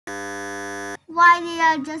Why did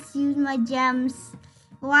I just use my gems?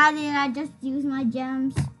 Why did I just use my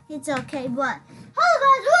gems? It's okay, but hello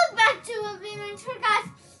guys, welcome back to a video. Guys,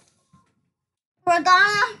 we're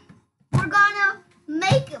gonna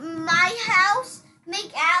make my house,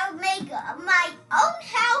 make my own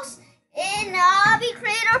house in Hobby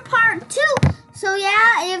Creator Part 2. So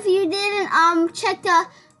yeah, if you didn't check the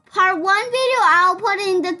Part 1 video, I'll put it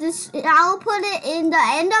in the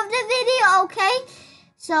end of the video. Okay.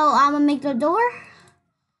 So I'm gonna make the door.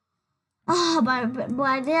 Oh, by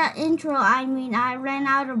that intro, I mean I ran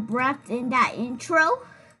out of breath in that intro.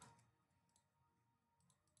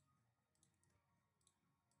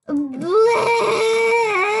 Okay,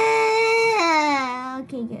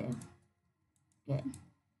 good. Good.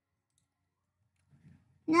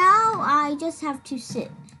 Now I just have to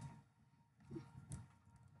sit.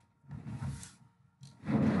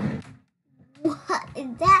 What?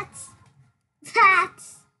 That's.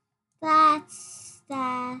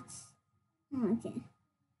 Okay.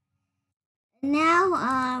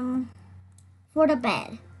 Now, for the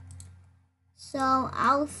bed. So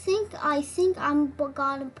I think I'm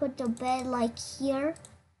gonna put the bed like here.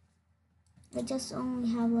 I just only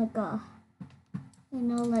have like a,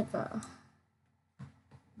 like a.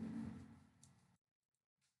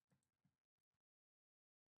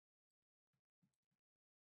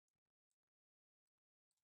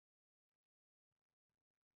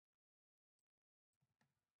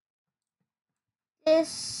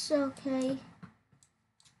 This, okay.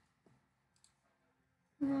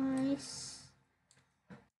 Nice.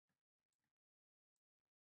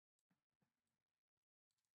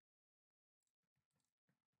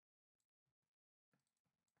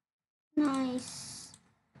 Nice.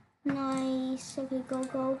 Nice. Okay,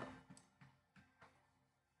 go.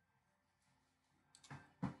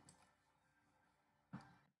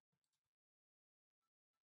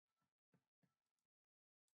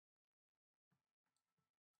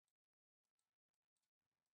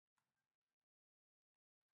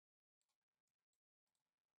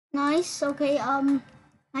 Nice. Okay,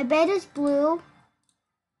 my bed is blue.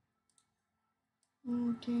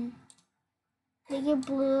 Okay. Make it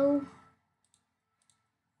blue.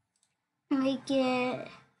 Make it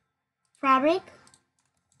fabric.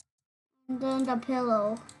 And then the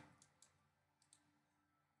pillow.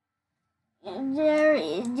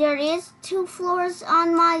 There is 2 floors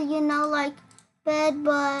on my, like bed,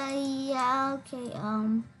 but yeah, okay,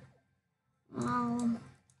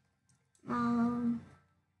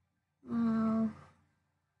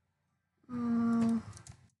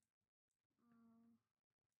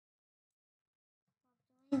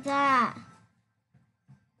 that.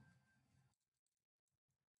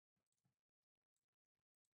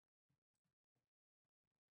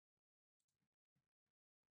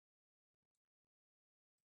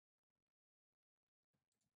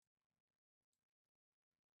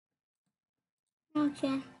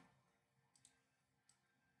 Okay.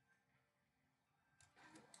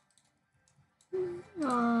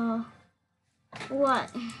 What?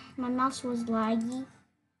 My mouse was laggy.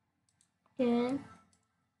 Good.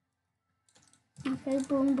 Okay,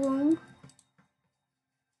 boom, boom.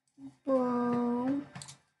 Boom.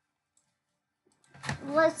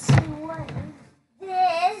 Let's see what is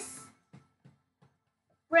this.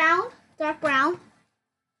 Brown, dark brown.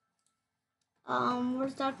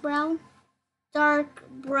 Where's dark brown? Dark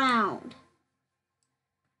brown.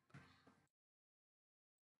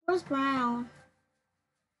 Where's brown?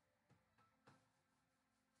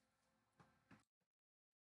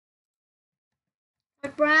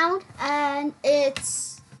 Dark brown, and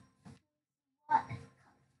it's what?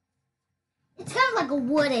 It's kind of like a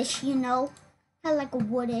woodish, Kind of like a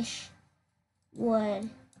woodish wood.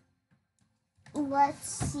 Let's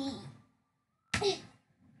see.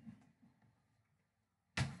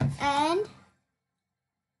 And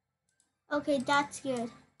okay, that's good.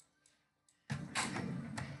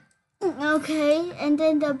 Okay, and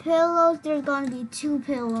then the pillows, there's gonna be 2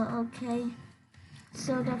 pillows, okay.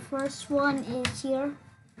 So the first one is here.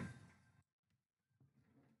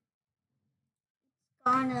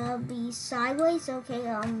 Gonna be sideways, okay.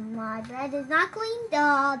 My bed is not clean.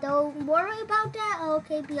 Don't worry about that,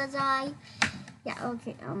 okay, because okay,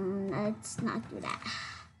 let's not do that.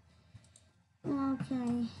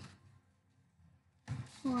 Okay.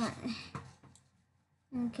 What?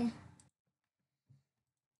 Okay.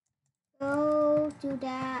 Go, do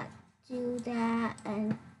that,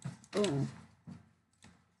 and boom.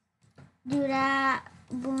 Do that,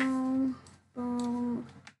 boom, boom,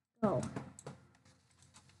 go.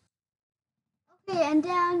 Okay, and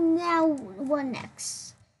then now what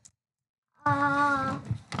next? A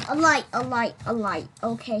light,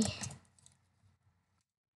 okay.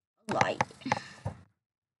 light.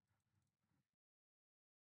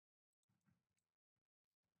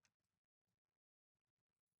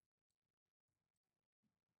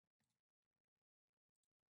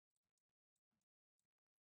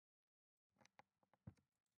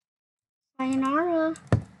 Sayonara.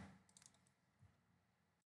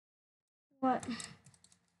 What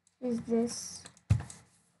is this?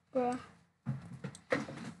 Bruh.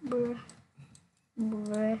 Bruh.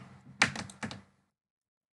 Bruh.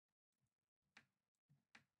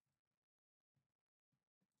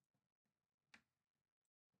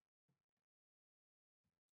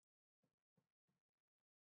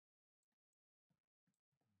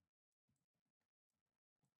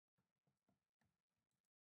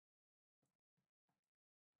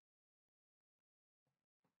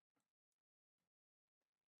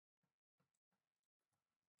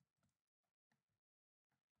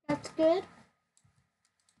 That's good.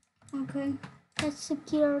 Okay. That's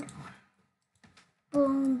secured.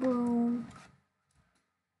 Boom, boom.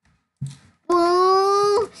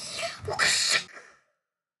 Boom.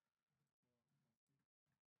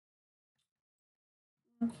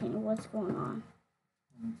 Okay, what's going on?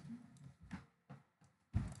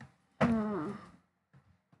 And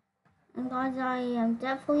guys, I am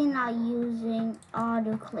definitely not using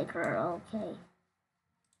auto clicker. Okay.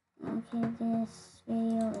 Okay, this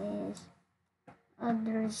video is a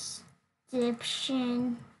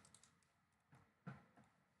description.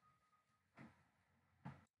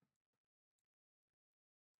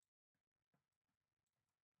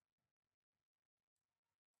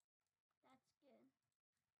 That's good. Okay.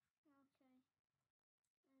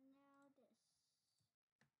 And now this.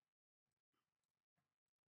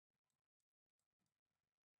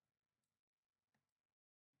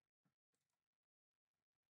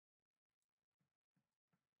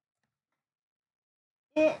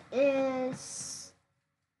 It is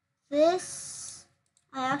this.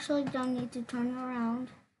 I actually don't need to turn around.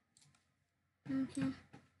 Okay.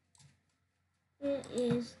 It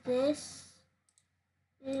is this.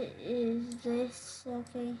 It is this.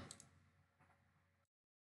 Okay.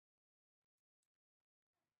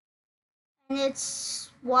 And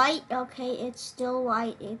it's white. Okay, it's still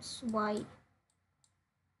white. It's white.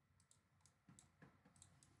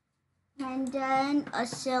 And then a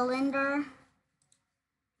cylinder.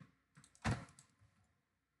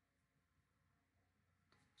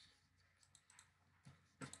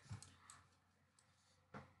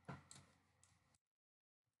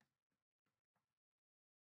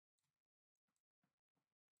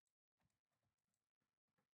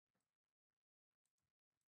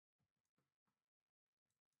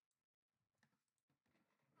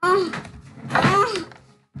 Uh, uh.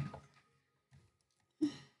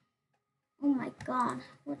 Oh my god,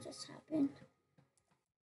 what just happened?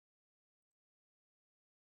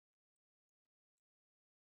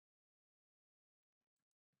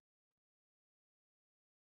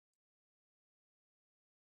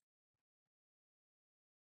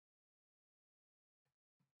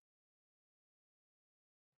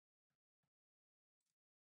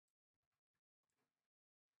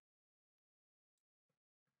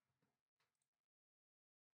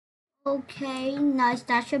 Okay, nice.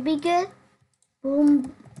 That should be good.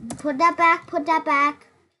 Boom. Put that back. Put that back.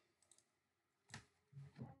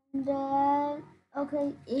 And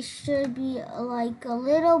okay, it should be like a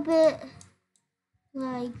little bit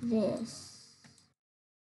like this.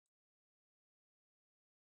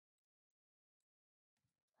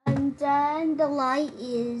 And then the light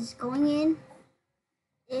is going in.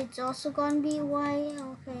 It's also going to be white.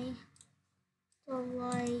 Okay. The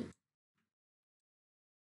light.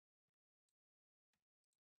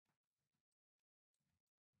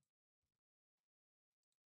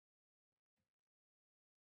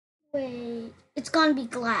 Wait. It's going to be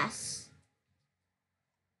glass.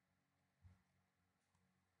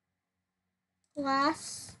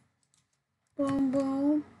 Glass. Boom,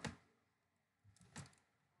 boom.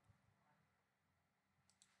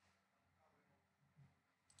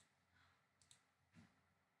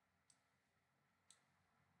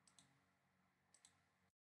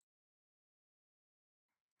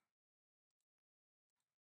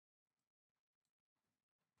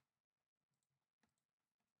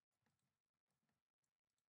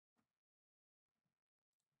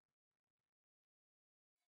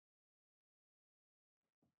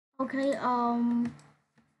 Okay,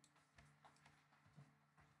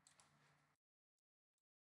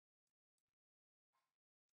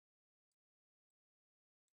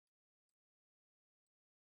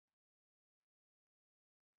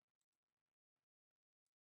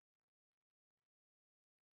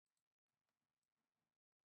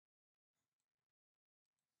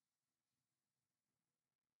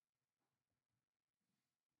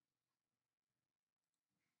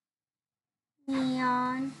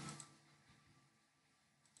 neon.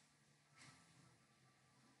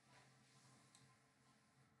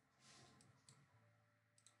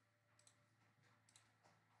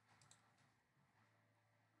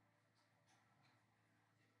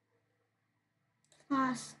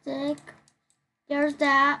 Plastic. There's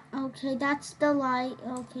that. Okay, that's the light.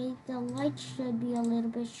 Okay, the light should be a little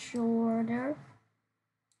bit shorter.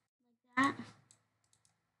 Like that.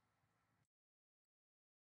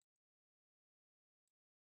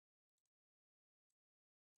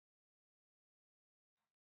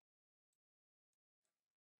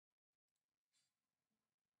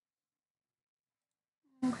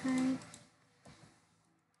 Okay.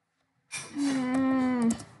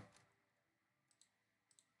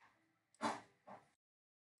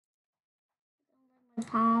 My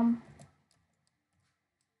palm.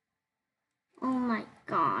 Oh my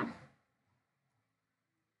god.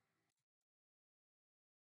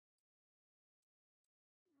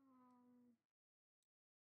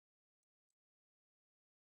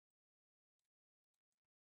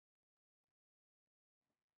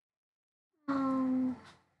 Um.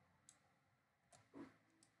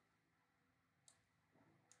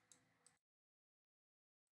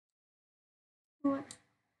 What?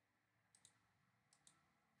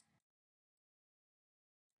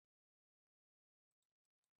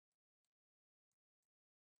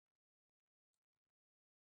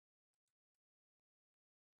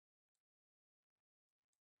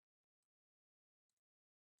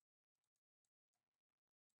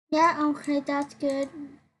 Yeah. Okay, that's good.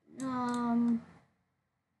 Um.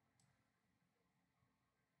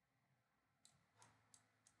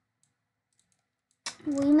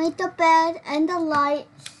 We made the bed and the light.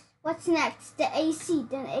 What's next? The AC.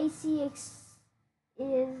 The AC is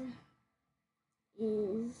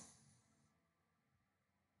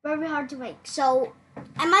very hard to make. So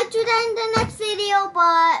I might do that in the next video,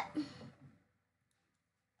 but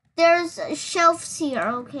there's shelves here.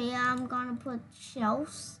 Okay, I'm gonna put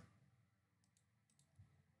shelves.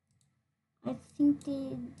 I think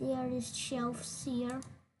there is shelves here.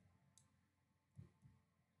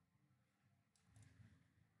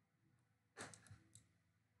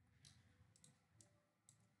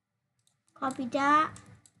 Copy that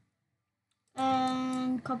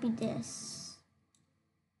and copy this.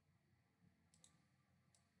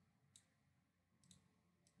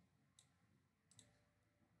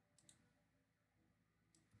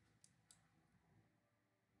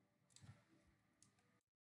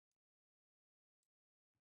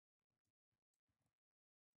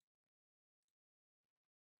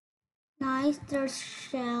 Nice, there's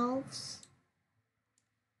shelves.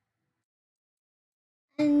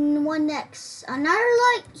 And what next? Another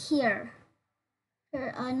light here.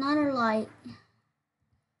 Here, another light.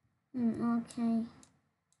 Okay.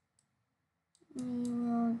 We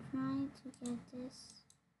will try to get this.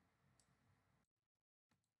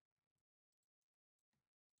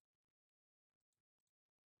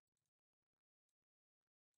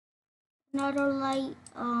 Another light.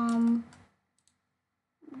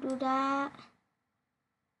 Do that.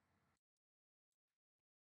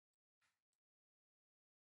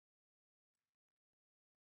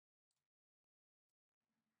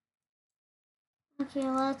 Okay,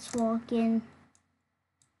 let's walk in.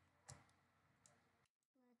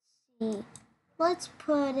 Let's see. Let's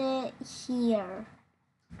put it here.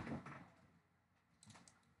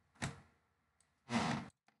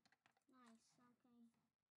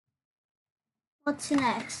 What's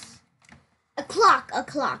next? A clock.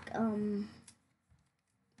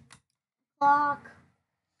 Clock.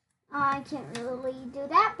 I can't really do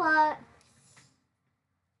that, but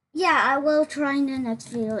yeah, I will try in the next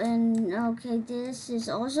video. And okay, this is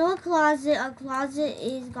also a closet. A closet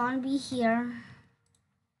is gonna be here.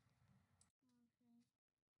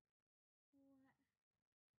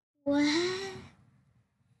 What?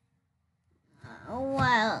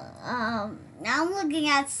 Well, now I'm looking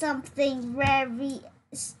at something very,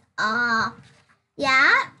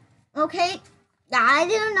 yeah, okay. I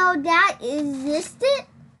didn't know that existed,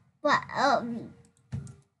 but I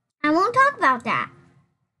won't talk about that.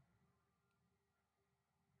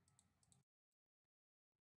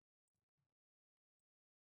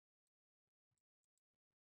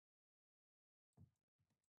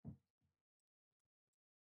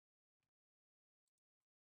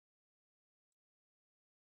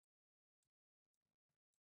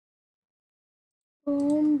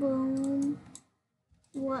 Boom, boom.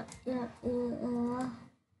 What?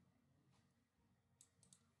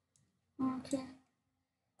 Okay.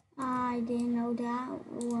 I didn't know that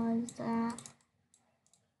was that.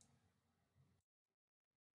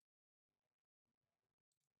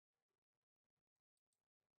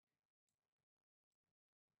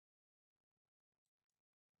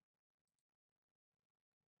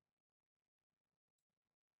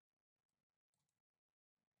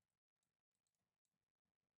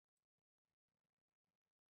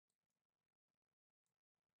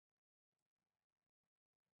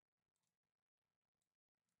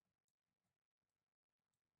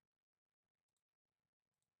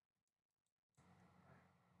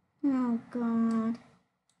 Oh God.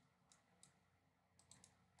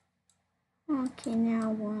 Okay,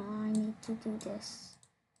 now what? I need to do this.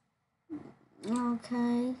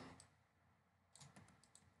 Okay.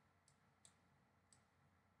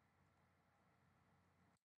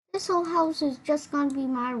 This whole house is just gonna be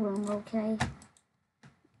my room, okay?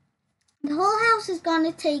 The whole house is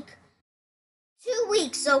gonna take 2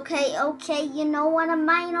 weeks, okay? Okay, you know what I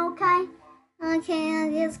mean, okay?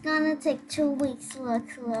 Okay, it's gonna take 2 weeks. Look,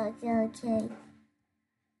 okay.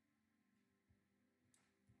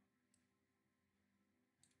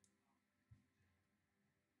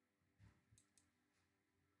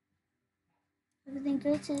 Everything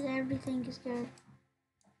good? Everything is good.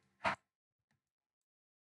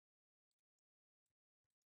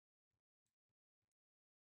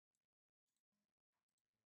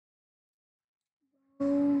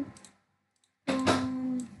 Boom,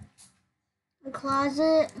 boom. A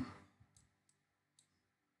closet.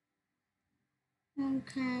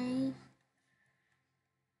 Okay.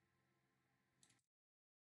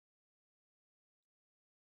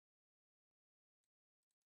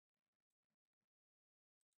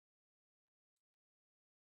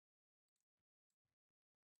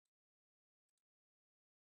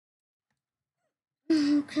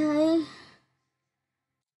 Okay.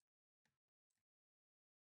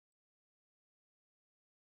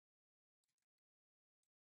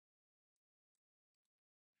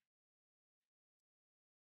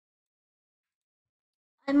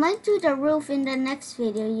 I might do the roof in the next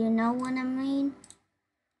video, you know what I mean?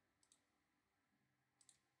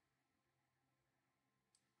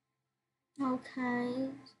 Okay.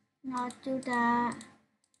 Not do that.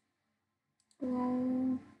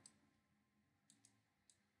 Boom.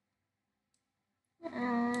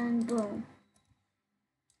 And boom.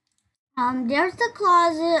 There's the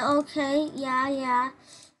closet. Okay, yeah.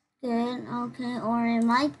 Good. Okay, or it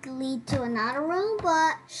might lead to another room,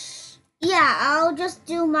 but yeah, I'll just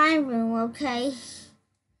do my room, okay?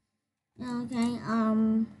 Okay,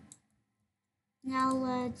 now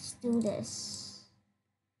let's do this.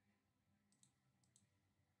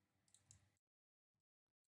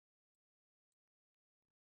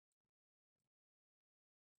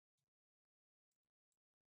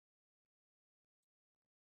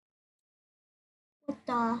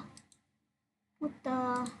 What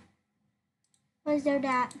the, why is there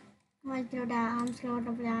that? Why is there that? I'm scared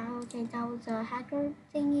of that. Okay, that was a hacker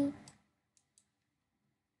thingy.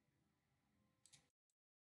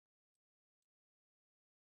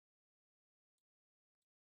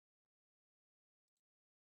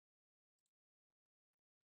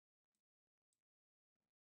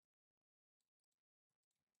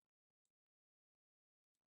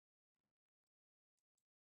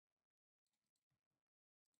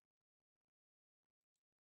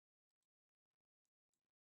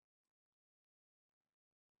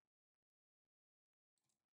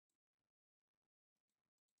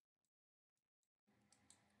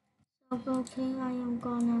 Okay, I am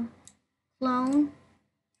gonna clone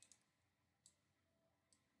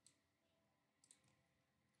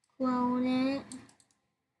it,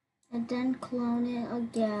 and then clone it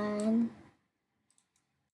again.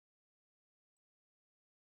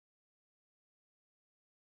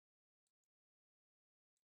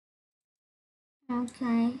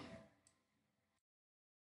 Okay.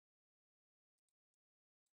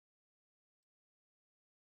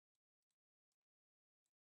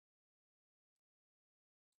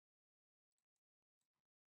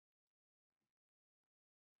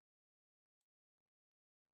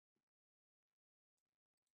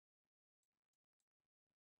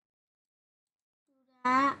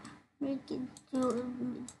 That we can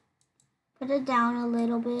do, put it down a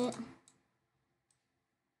little bit.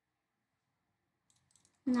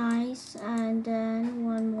 Nice, and then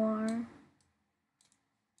one more.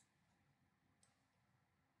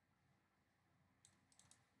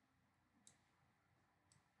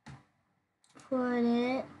 Put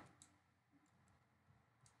it.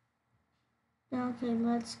 Okay,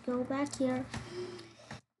 let's go back here.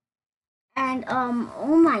 And oh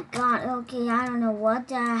my god, okay, I don't know what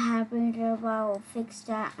that happened, but I'll fix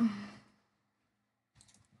that.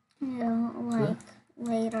 Like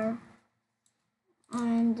later.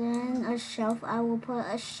 And then a shelf, I will put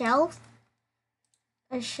a shelf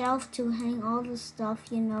to hang all the stuff,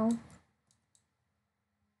 you know.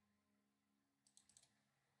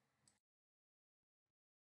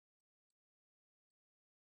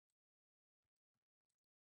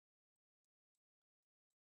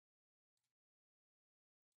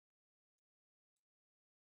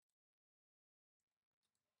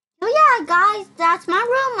 So yeah, guys, that's my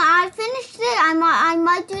room. I finished it. I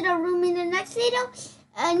might do the room in the next video.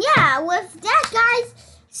 And yeah, with that, guys,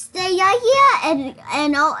 stay out here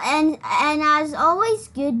and as always,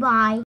 goodbye.